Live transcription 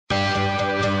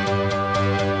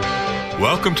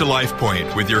Welcome to Life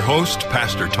Point with your host,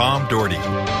 Pastor Tom Dougherty.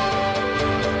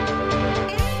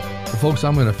 Folks,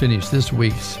 I'm going to finish this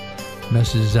week's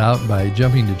message out by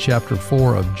jumping to chapter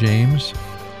 4 of James.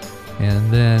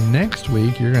 And then next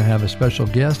week, you're going to have a special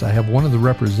guest. I have one of the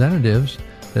representatives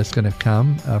that's going to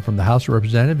come from the House of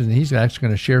Representatives, and he's actually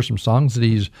going to share some songs that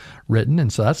he's written,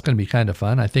 and so that's going to be kind of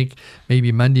fun. I think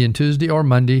maybe Monday and Tuesday, or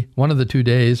Monday, one of the 2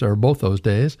 days, or both those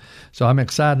days. So I'm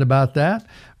excited about that.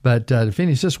 But to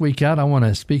finish this week out, I want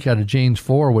to speak out of James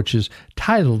 4, which is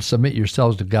titled, Submit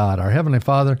Yourselves to God. Our Heavenly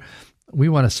Father, we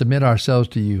want to submit ourselves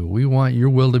to you. We want your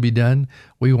will to be done.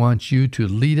 We want you to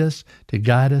lead us, to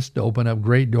guide us, to open up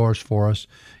great doors for us.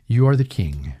 You are the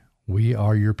King. We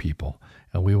are your people,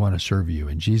 and we want to serve you.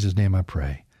 In Jesus' name I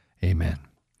pray. Amen.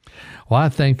 Well, I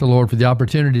thank the Lord for the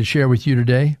opportunity to share with you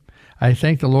today. I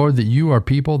thank the Lord that you are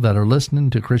people that are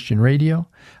listening to Christian radio.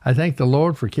 I thank the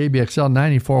Lord for KBXL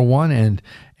 94.1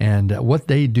 and what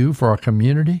they do for our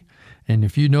community. And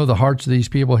if you know the hearts of these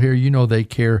people here, you know they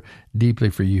care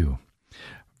deeply for you.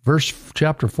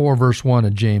 Chapter 4, verse 1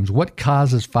 of James, what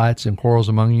causes fights and quarrels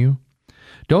among you?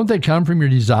 Don't they come from your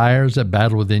desires that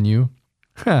battle within you?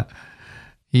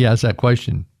 He asked that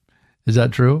question. Is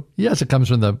that true? Yes, it comes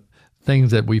from the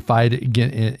things that we fight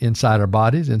inside our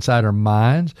bodies, inside our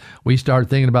minds. We start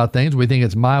thinking about things. We think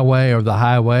it's my way or the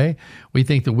highway. We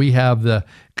think that we have the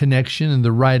connection and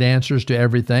the right answers to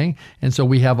everything. And so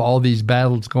we have all these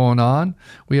battles going on.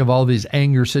 We have all these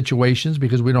anger situations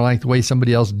because we don't like the way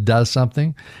somebody else does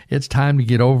something. It's time to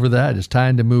get over that. It's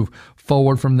time to move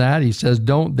forward from that. He says,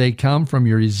 don't they come from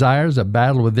your desires that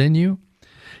battle within you?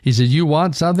 He says, you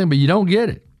want something, but you don't get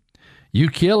it. You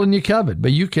kill and you covet,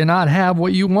 but you cannot have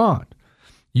what you want.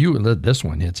 This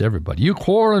one hits everybody. You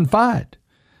quarrel and fight.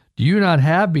 Do you not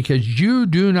have because you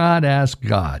do not ask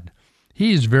God?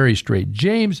 He is very straight.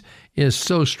 James is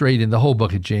so straight in the whole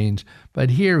book of James, but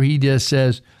here he just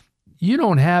says, you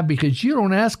don't have because you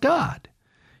don't ask God.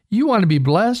 You want to be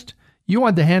blessed. You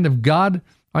want the hand of God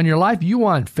on your life. You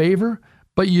want favor,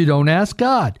 but you don't ask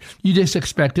God. You just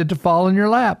expect it to fall in your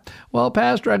lap. Well,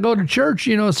 Pastor, I go to church,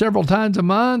 several times a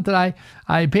month, and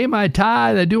I pay my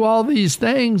tithe, I do all these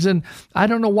things, and I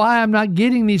don't know why I'm not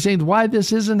getting these things, why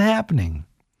this isn't happening.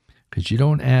 Because you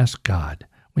don't ask God.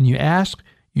 When you ask,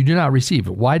 you do not receive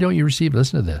it. Why don't you receive it?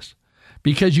 Listen to this.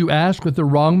 Because you ask with the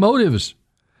wrong motives.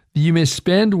 You may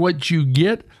spend what you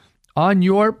get on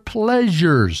your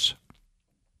pleasures.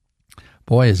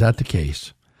 Boy, is that the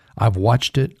case. I've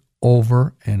watched it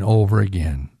over and over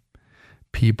again.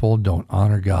 People don't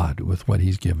honor God with what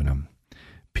he's given them.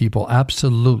 People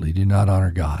absolutely do not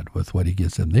honor God with what he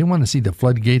gives them. They want to see the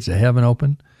floodgates of heaven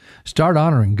open. Start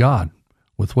honoring God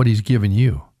with what he's given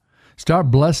you. Start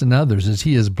blessing others as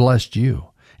he has blessed you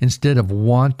instead of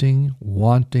wanting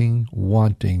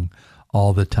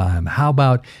all the time. How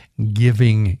about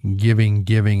giving,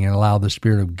 and allow the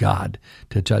Spirit of God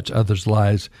to touch others'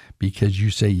 lives because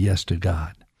you say yes to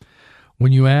God?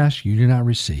 When you ask, you do not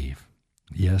receive.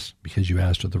 Yes, because you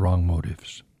asked with the wrong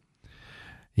motives.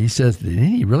 He says that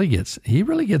he really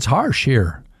gets harsh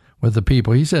here with the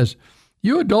people. He says,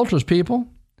 you adulterous people,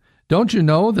 don't you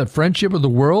know that friendship with the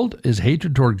world is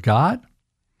hatred toward God?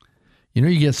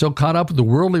 You get so caught up with the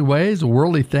worldly ways, the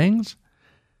worldly things.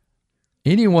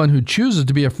 Anyone who chooses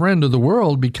to be a friend of the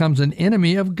world becomes an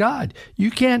enemy of God. You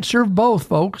can't serve both,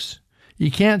 folks. You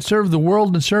can't serve the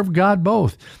world and serve God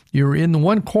both. You're in the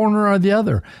one corner or the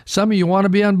other. Some of you want to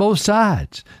be on both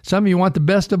sides. Some of you want the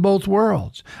best of both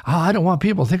worlds. Oh, I don't want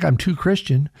people to think I'm too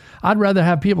Christian. I'd rather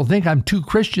have people think I'm too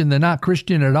Christian than not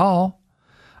Christian at all.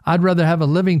 I'd rather have a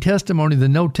living testimony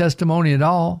than no testimony at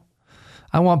all.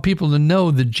 I want people to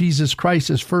know that Jesus Christ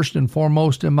is first and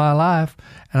foremost in my life,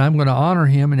 and I'm going to honor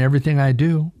him in everything I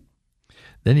do.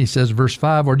 Then he says, verse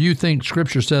 5, or do you think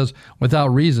Scripture says without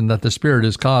reason that the Spirit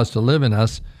is caused to live in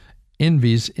us,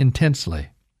 envies intensely?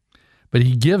 But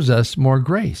he gives us more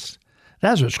grace.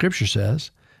 That's what Scripture says.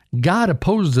 God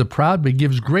opposes the proud, but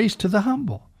gives grace to the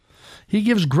humble. He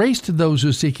gives grace to those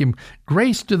who seek him,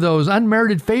 grace to those,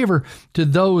 unmerited favor to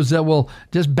those that will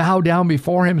just bow down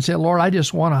before him and say, Lord, I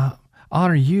just want to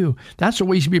honor you. That's what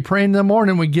we should be praying in the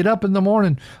morning. We get up in the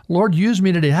morning. Lord, use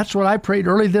me today. That's what I prayed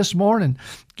early this morning.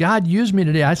 God, use me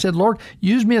today. I said, Lord,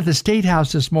 use me at the State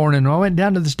House this morning. I went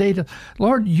down to the State House.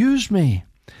 Lord, use me.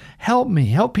 Help me.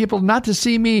 Help people not to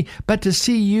see me, but to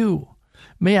see you.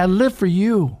 May I live for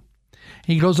you.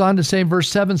 He goes on to say in verse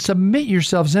 7, submit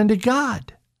yourselves unto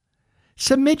God.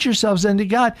 Submit yourselves unto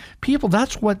God. People,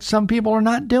 that's what some people are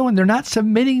not doing. They're not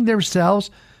submitting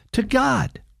themselves to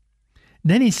God.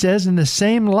 Then he says in the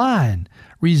same line,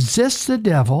 resist the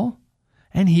devil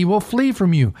and he will flee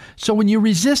from you. So when you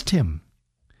resist him,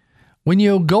 When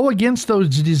you go against those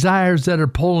desires that are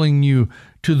pulling you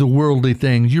to the worldly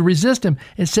things, you resist him,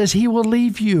 it says he will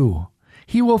leave you.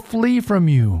 He will flee from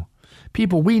you.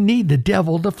 People, we need the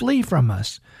devil to flee from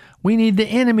us. We need the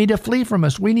enemy to flee from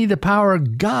us. We need the power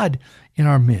of God in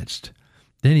our midst.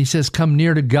 Then he says, come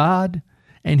near to God,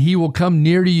 and he will come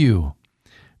near to you.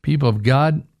 People of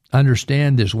God,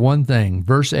 understand this one thing.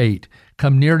 Verse 8,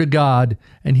 come near to God,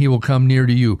 and he will come near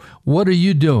to you. What are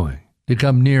you doing to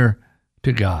come near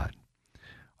to God?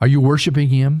 Are you worshiping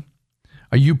him?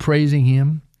 Are you praising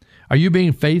him? Are you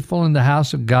being faithful in the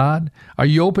house of God? Are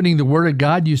you opening the Word of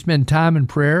God? Do you spend time in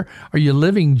prayer? Are you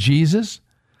living Jesus?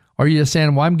 Or are you just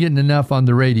saying, well, I'm getting enough on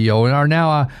the radio, or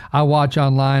now I watch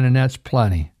online and that's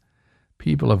plenty?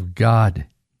 People of God,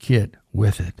 get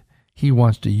with it. He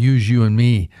wants to use you and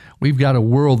me. We've got a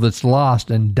world that's lost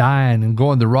and dying and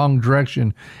going the wrong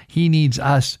direction. He needs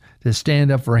us to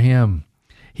stand up for him.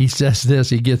 He says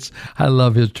this, I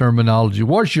love his terminology.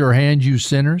 Wash your hands, you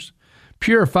sinners.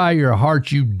 Purify your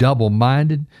hearts, you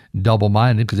double-minded.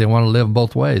 Double-minded because they want to live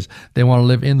both ways. They want to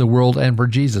live in the world and for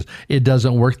Jesus. It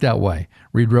doesn't work that way.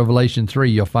 Read Revelation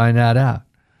 3, you'll find that out.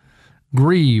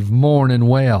 Grieve, mourn, and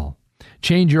wail.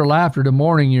 Change your laughter to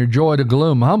mourning, your joy to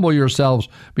gloom. Humble yourselves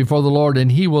before the Lord,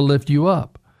 and he will lift you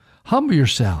up. Humble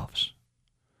yourselves.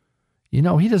 You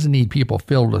know, he doesn't need people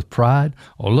filled with pride.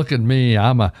 Oh, look at me.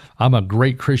 I'm a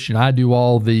great Christian. I do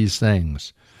all these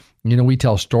things. You know, we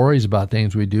tell stories about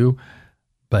things we do,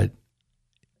 but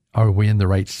are we in the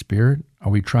right spirit?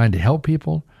 Are we trying to help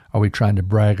people? Are we trying to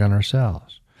brag on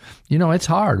ourselves? You know, it's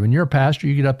hard. When you're a pastor,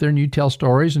 you get up there and you tell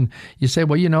stories and you say,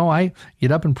 well, you know, I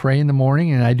get up and pray in the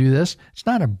morning and I do this. It's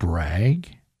not a brag.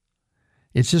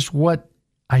 It's just what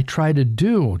I try to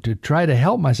do to try to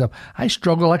help myself. I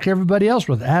struggle like everybody else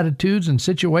with attitudes and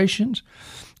situations.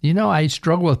 You know, I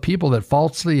struggle with people that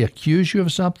falsely accuse you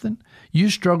of something. You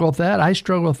struggle with that. I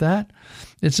struggle with that.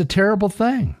 It's a terrible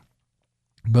thing.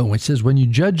 But when it says, when you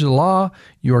judge the law,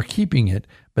 you are keeping it,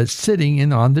 but sitting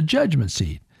in on the judgment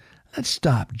seat. Let's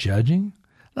stop judging.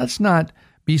 Let's not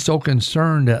be so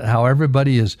concerned at how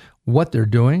everybody is, what they're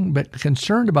doing, but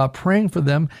concerned about praying for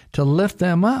them to lift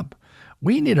them up.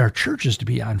 We need our churches to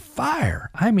be on fire.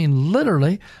 I mean,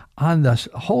 literally on the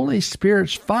Holy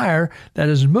Spirit's fire that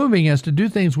is moving us to do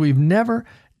things we've never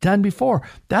done before.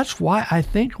 That's why I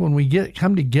think when we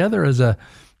come together as a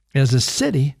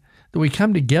city, that we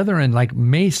come together in like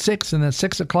May 6th and at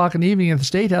 6 o'clock in the evening at the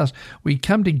State House, we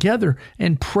come together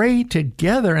and pray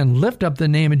together and lift up the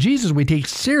name of Jesus. We take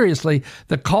seriously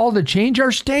the call to change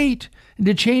our state and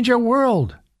to change our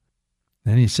world.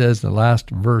 Then he says the last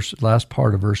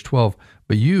part of verse 12,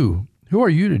 but you, who are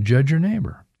you to judge your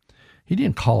neighbor? He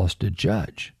didn't call us to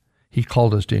judge. He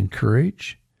called us to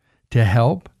encourage, to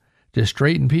help, to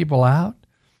straighten people out,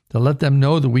 to let them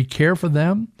know that we care for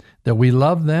them, that we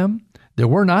love them, that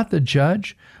we're not the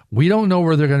judge. We don't know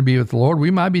where they're going to be with the Lord.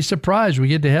 We might be surprised. We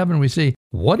get to heaven and we say,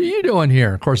 what are you doing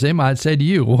here? Of course, they might say to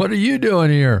you, what are you doing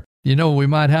here? You know, we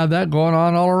might have that going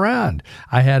on all around.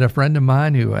 I had a friend of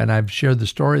mine and I've shared the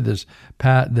story, this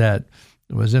Pat that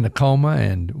was in a coma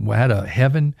and had a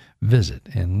heaven visit.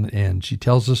 And she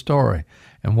tells the story.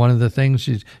 And one of the things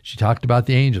she talked about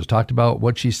the angels, talked about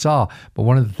what she saw. But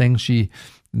one of the things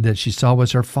that she saw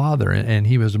was her father, and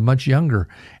he was much younger.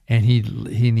 And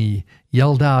he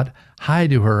yelled out hi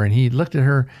to her, and he looked at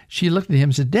her. She looked at him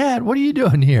and said, Dad, what are you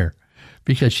doing here?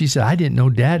 Because she said, I didn't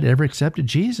know Dad ever accepted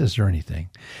Jesus or anything.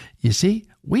 You see,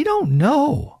 we don't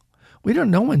know. We don't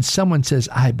know when someone says,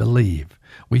 I believe.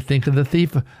 We think of the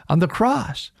thief on the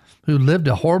cross who lived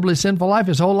a horribly sinful life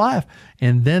his whole life.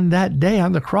 And then that day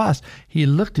on the cross, he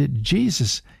looked at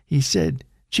Jesus. He said,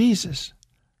 Jesus,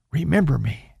 remember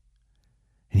me.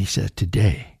 And he said,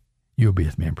 today you'll be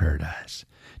with me in paradise.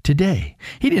 Today.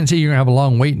 He didn't say you're going to have a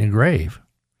long wait in the grave.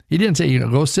 He didn't say you're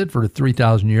going to go sit for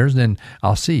 3,000 years, then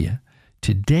I'll see you.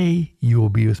 Today you will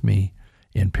be with me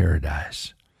in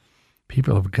paradise.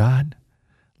 People of God,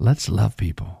 let's love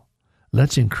people.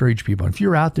 Let's encourage people. If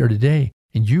you're out there today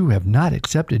and you have not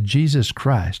accepted Jesus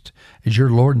Christ as your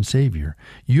Lord and Savior,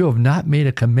 you have not made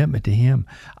a commitment to Him,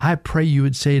 I pray you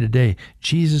would say today,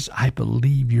 Jesus, I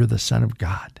believe you're the Son of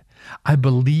God. I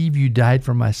believe you died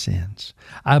for my sins.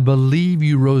 I believe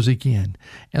you rose again.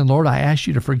 And Lord, I ask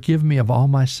you to forgive me of all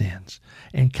my sins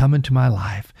and come into my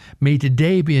life. May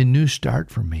today be a new start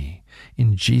for me.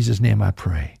 In Jesus' name I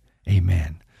pray.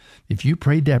 Amen. If you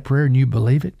prayed that prayer and you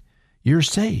believe it, you're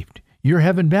saved. You're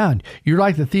heaven bound. You're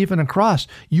like the thief on a cross.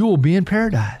 You will be in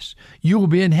paradise. You will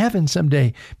be in heaven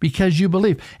someday because you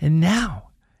believe. And now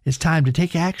it's time to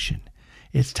take action.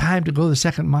 It's time to go the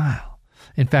second mile.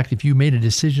 In fact, if you made a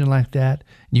decision like that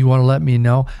and you want to let me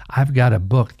know, I've got a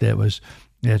book that was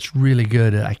It's really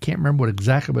good. I can't remember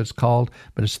exactly what it's called,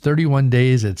 but it's 31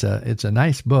 Days. It's a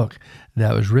nice book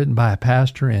that was written by a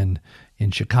pastor in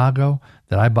Chicago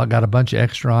that I got a bunch of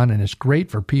extra on, and it's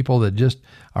great for people that just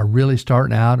are really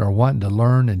starting out or wanting to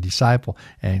learn and disciple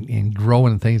and grow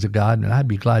in the things of God. And I'd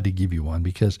be glad to give you one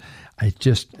because I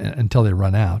just, until they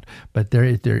run out, but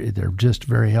they're just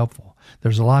very helpful.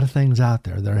 There's a lot of things out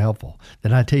there that are helpful.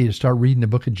 Then I tell you to start reading the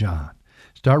book of John.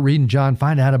 Start reading John,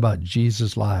 find out about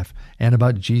Jesus' life and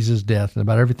about Jesus' death and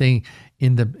about everything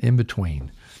in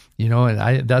between. You know,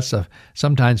 and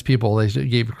sometimes people, they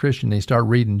gave a Christian, they start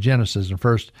reading Genesis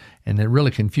first, and it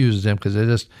really confuses them because it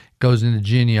just goes into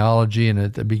genealogy and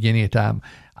at the beginning of time.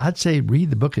 I'd say read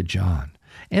the book of John.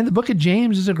 And the book of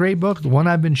James is a great book, the one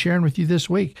I've been sharing with you this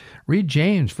week. Read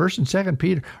James, 1st and 2nd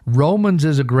Peter. Romans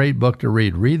is a great book to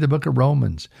read. Read the book of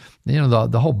Romans. You know,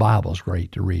 the whole Bible is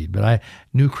great to read. But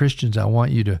new Christians, I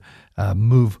want you to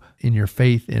move in your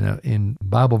faith in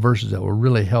Bible verses that will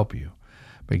really help you.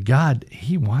 But God,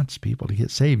 He wants people to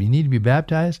get saved. You need to be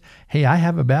baptized. Hey, I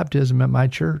have a baptism at my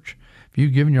church. If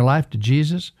you've given your life to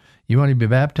Jesus, you want to be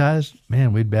baptized?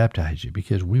 Man, we'd baptize you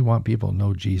because we want people to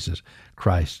know Jesus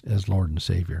Christ as Lord and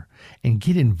Savior. And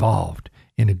get involved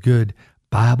in a good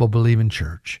Bible-believing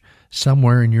church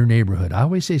somewhere in your neighborhood. I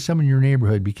always say somewhere in your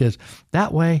neighborhood because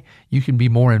that way you can be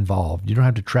more involved. You don't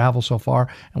have to travel so far.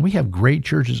 And we have great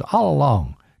churches all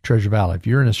along Treasure Valley. If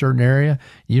you're in a certain area,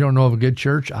 you don't know of a good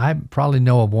church, I probably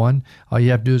know of one. All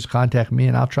you have to do is contact me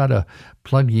and I'll try to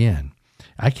plug you in.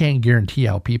 I can't guarantee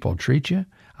how people treat you.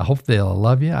 I hope they'll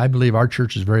love you. I believe our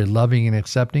church is very loving and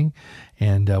accepting,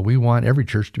 and we want every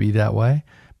church to be that way.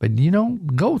 But,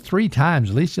 go 3 times,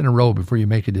 at least in a row, before you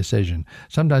make a decision.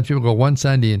 Sometimes people go one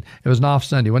Sunday, and it was an off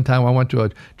Sunday. One time I went to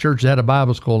a church that had a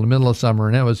Bible school in the middle of summer,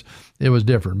 and it was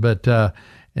different. But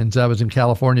and so I was in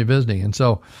California visiting, and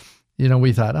so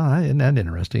we thought, isn't that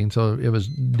interesting? So it was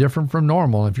different from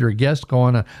normal. If you're a guest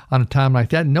going on a time like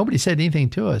that, and nobody said anything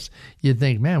to us, you'd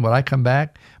think, man, would I come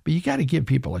back? But you got to give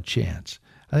people a chance.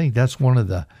 I think that's one of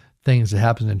the things that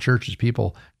happens in churches.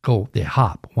 People they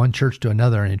hop one church to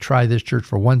another and they try this church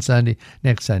for one Sunday,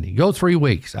 next Sunday. Go 3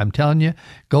 weeks. I'm telling you,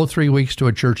 go 3 weeks to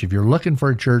a church. If you're looking for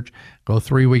a church, go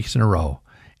 3 weeks in a row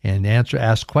and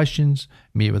ask questions,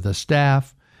 meet with the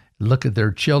staff, look at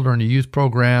their children or youth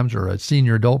programs or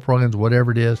senior adult programs,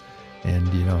 whatever it is,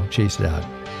 and, chase it out.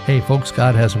 Hey, folks,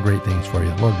 God has some great things for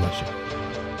you. Lord bless you.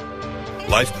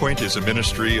 LifePoint is a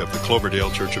ministry of the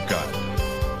Cloverdale Church of God.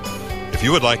 If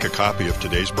you would like a copy of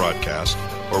today's broadcast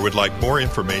or would like more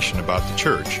information about the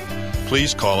church,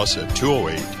 please call us at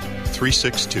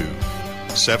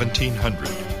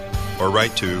 208-362-1700 or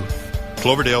write to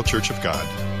Cloverdale Church of God,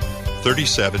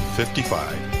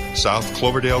 3755 South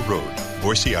Cloverdale Road,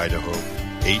 Boise, Idaho,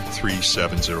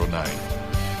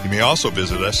 83709. You may also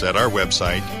visit us at our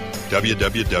website,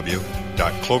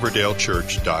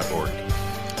 www.cloverdalechurch.org.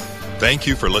 Thank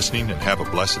you for listening and have a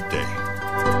blessed day.